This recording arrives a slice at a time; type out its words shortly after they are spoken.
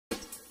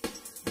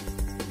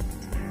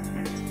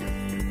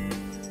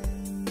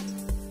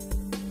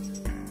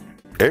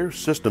Air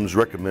Systems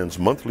recommends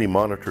monthly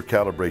monitor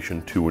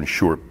calibration to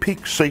ensure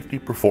peak safety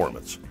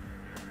performance.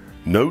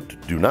 Note,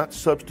 do not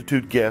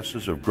substitute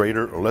gases of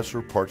greater or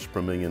lesser parts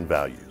per million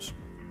values.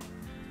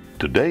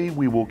 Today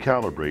we will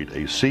calibrate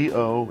a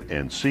CO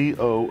and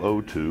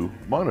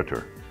COO2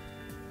 monitor.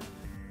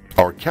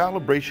 Our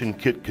calibration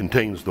kit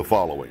contains the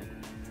following: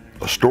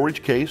 a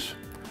storage case,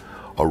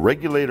 a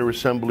regulator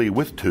assembly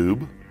with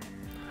tube,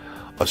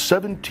 a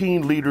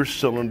 17-liter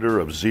cylinder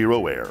of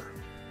zero air,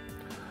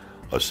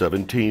 a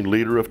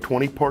 17-liter of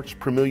 20 parts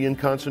per million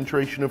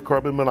concentration of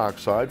carbon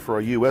monoxide for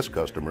our U.S.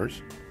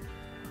 customers,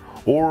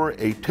 or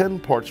a 10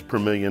 parts per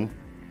million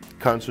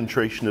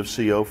concentration of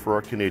CO for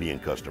our Canadian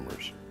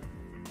customers.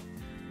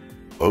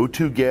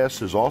 O2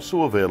 gas is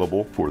also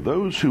available for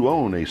those who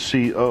own a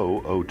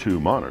COO2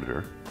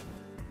 monitor.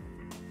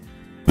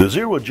 The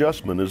zero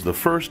adjustment is the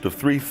first of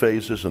 3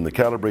 phases in the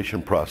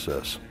calibration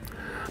process.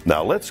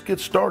 Now let's get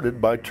started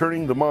by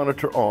turning the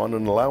monitor on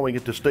and allowing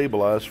it to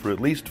stabilize for at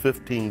least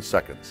 15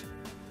 seconds.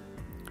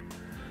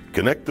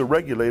 Connect the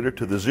regulator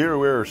to the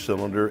zero error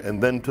cylinder and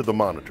then to the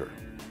monitor.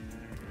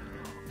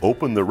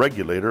 Open the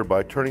regulator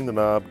by turning the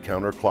knob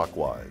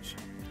counterclockwise.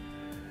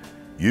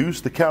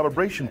 Use the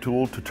calibration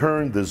tool to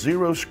turn the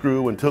zero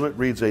screw until it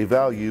reads a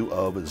value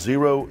of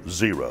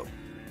 00.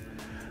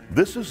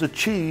 This is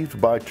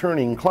achieved by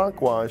turning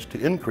clockwise to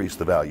increase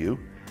the value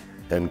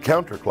and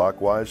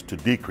counterclockwise to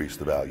decrease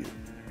the value.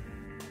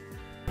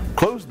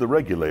 Close the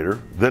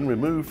regulator, then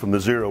remove from the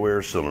zero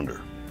air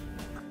cylinder.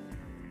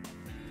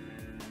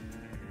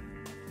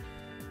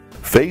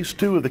 Phase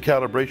 2 of the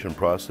calibration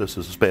process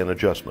is span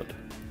adjustment.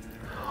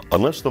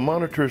 Unless the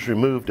monitor is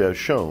removed as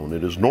shown,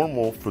 it is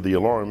normal for the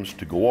alarms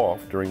to go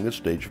off during this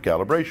stage of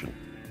calibration.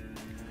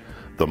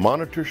 The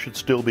monitor should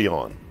still be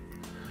on.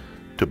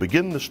 To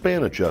begin the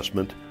span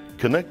adjustment,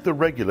 connect the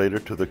regulator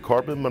to the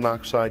carbon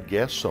monoxide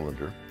gas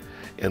cylinder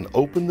and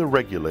open the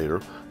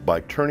regulator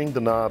by turning the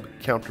knob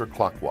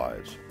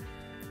counterclockwise.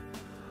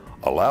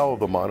 Allow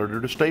the monitor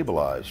to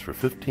stabilize for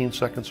 15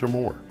 seconds or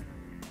more.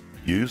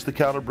 Use the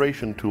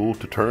calibration tool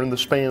to turn the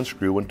span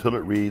screw until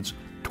it reads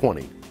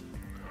 20.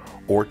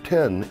 Or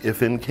 10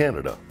 if in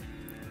Canada.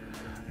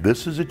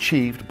 This is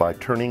achieved by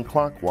turning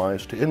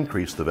clockwise to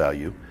increase the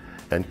value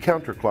and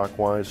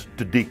counterclockwise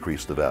to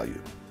decrease the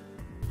value.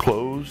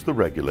 Close the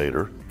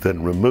regulator,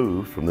 then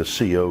remove from the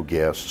CO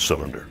gas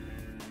cylinder.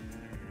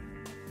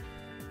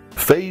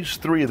 Phase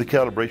 3 of the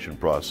calibration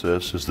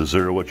process is the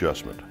zero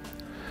adjustment.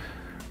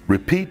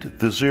 Repeat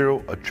the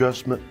zero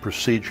adjustment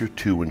procedure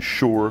to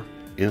ensure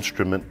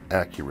instrument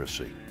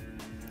accuracy.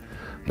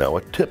 Now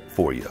a tip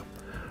for you.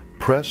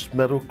 Press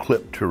metal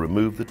clip to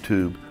remove the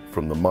tube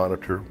from the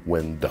monitor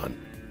when done.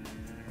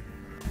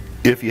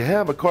 If you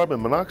have a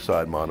carbon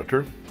monoxide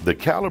monitor, the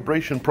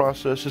calibration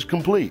process is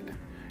complete.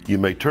 You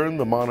may turn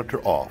the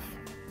monitor off.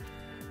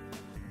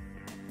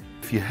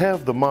 If you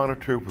have the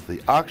monitor with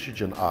the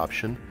oxygen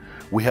option,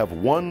 we have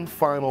one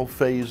final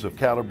phase of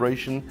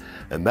calibration,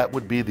 and that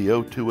would be the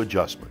O2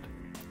 adjustment.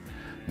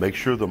 Make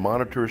sure the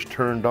monitor is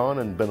turned on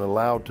and been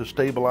allowed to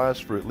stabilize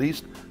for at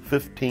least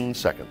 15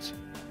 seconds.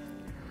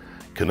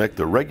 Connect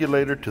the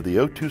regulator to the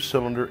O2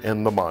 cylinder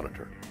and the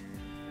monitor.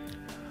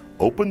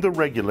 Open the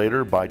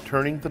regulator by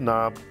turning the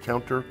knob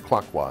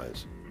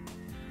counterclockwise.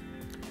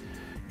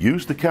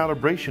 Use the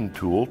calibration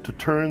tool to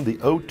turn the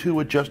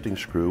O2 adjusting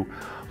screw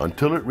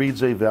until it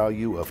reads a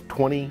value of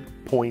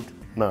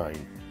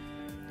 20.9.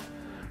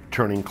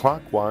 Turning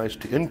clockwise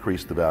to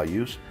increase the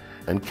values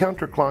and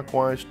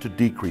counterclockwise to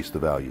decrease the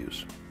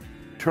values.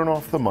 Turn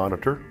off the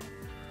monitor,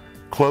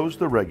 close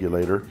the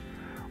regulator,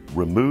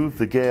 remove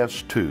the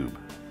gas tube.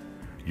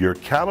 Your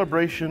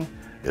calibration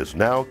is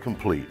now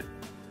complete.